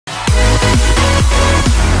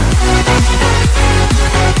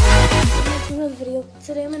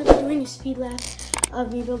speed lap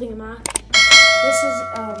of me building a MOC. This is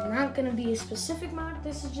not gonna be a specific MOC.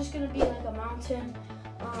 This is just gonna be like a mountain.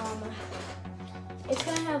 It's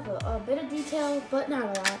gonna have a bit of detail, but not a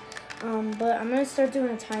lot. But I'm gonna start doing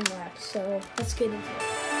a time lapse. So let's get into it.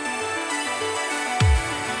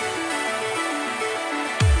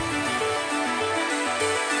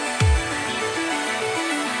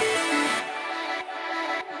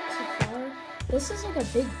 This is like a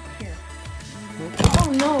big here.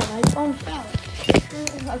 Oh no, my phone fell.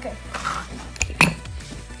 Okay.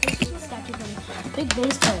 Big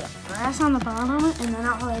base coat, grass on the bottom, and then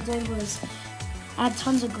all I did was add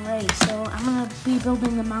tons of gray. So I'm gonna be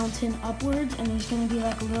building the mountain upwards, and there's gonna be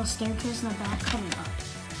like a little staircase in the back coming up.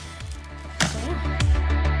 So,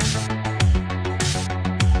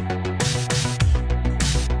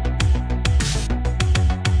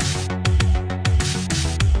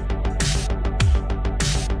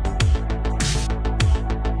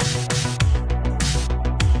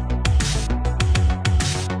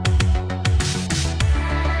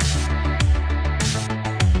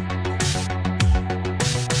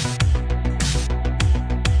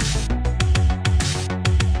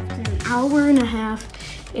 hour and a half,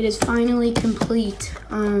 it is finally complete.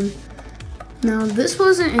 Now this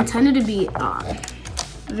wasn't intended to be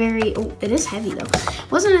very, oh, it is heavy though.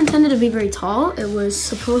 It wasn't intended to be very tall. It was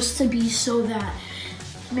supposed to be so that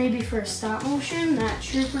maybe for stop motion that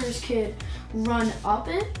troopers could run up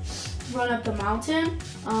the mountain.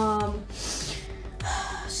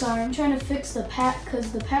 Sorry, I'm trying to fix the pack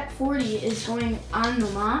because the pack 40 is going on the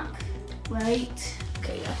MOC, right?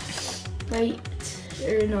 Okay, yeah, right.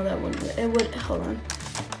 Or no, that wouldn't. It would. Hold on.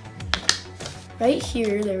 Right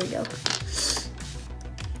here. There we go.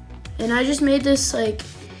 And I just made this like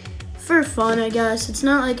for fun, I guess. It's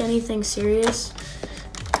not like anything serious.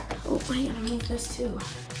 Oh, I gotta move this too.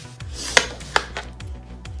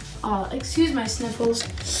 Oh, excuse my sniffles.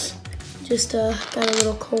 Just got a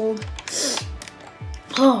little cold.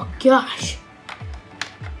 Oh gosh.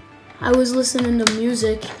 I was listening to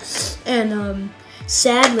music and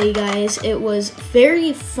sadly, guys, it was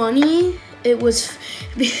very funny. It was,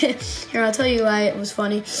 here, I'll tell you why it was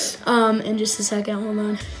funny in just a second. Hold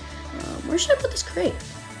on. Where should I put this crate?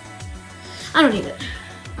 I don't need it.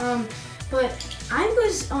 But I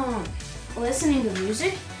was listening to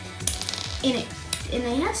music, and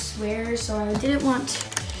they had swears, so I didn't want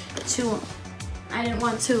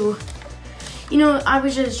to, you know, I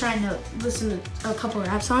was just trying to listen to a couple of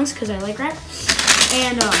rap songs because I like rap,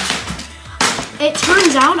 and it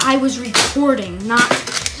turns out I was recording, not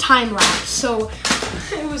time lapse, so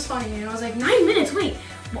it was funny. And I was like, 9 minutes, wait,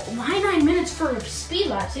 why 9 minutes for a speed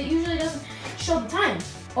lapse? It usually doesn't show the time.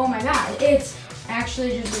 Oh my God, it's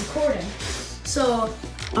actually just recording. So,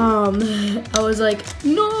 I was like,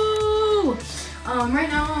 no! Right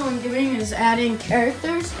now all I'm doing is adding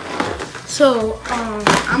characters. So,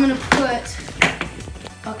 I'm gonna put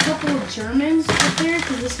a couple of Germans up there,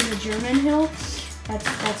 because this is a German hill.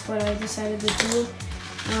 That's what I decided to do.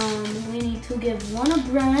 We need to give one a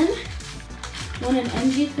Bren, one an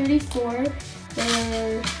MG34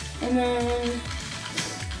 there, and then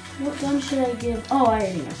what gun should I give? Oh, I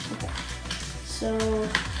already know. Okay. So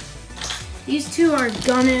these two are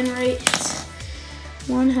gunning, right?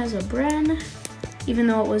 One has a Bren, even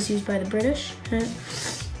though it was used by the British.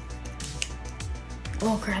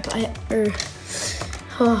 Oh crap!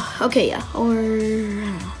 Okay, yeah. Or I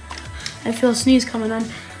don't know. I feel a sneeze coming on.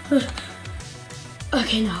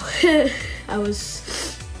 Okay, no. I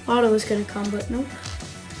thought it was gonna come, but nope.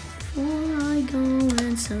 Before I go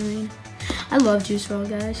inside. I love Juice WRLD,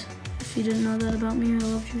 guys. If you didn't know that about me, I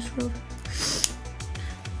love Juice WRLD.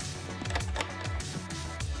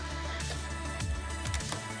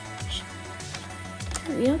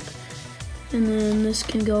 Hurry up. And then this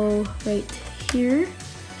can go right here.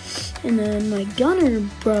 And then my gunner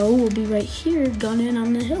bro will be right here gunning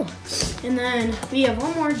on the hill. And then we have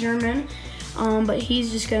one more German, but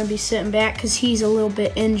he's just gonna be sitting back because he's a little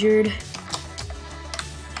bit injured.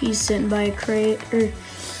 He's sitting by a crate, or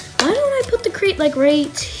why don't I put the crate like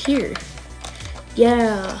right here?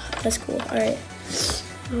 Yeah, that's cool. All right,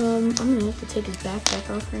 I'm gonna have to take his backpack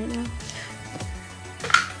off right now.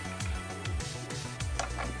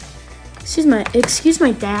 Excuse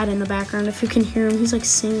my dad in the background if you can hear him. He's like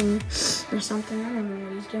singing or something. I don't know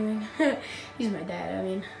what he's doing. He's my dad, I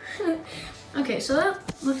mean. Okay, so that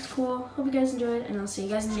looks cool. Hope you guys enjoyed, and I'll see you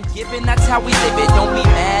guys in the next one. That's how we live it. Don't be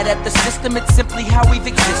mad at the system. It's simply how we've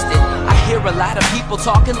existed. I hear a lot of people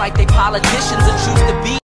talking like they politicians and choose to be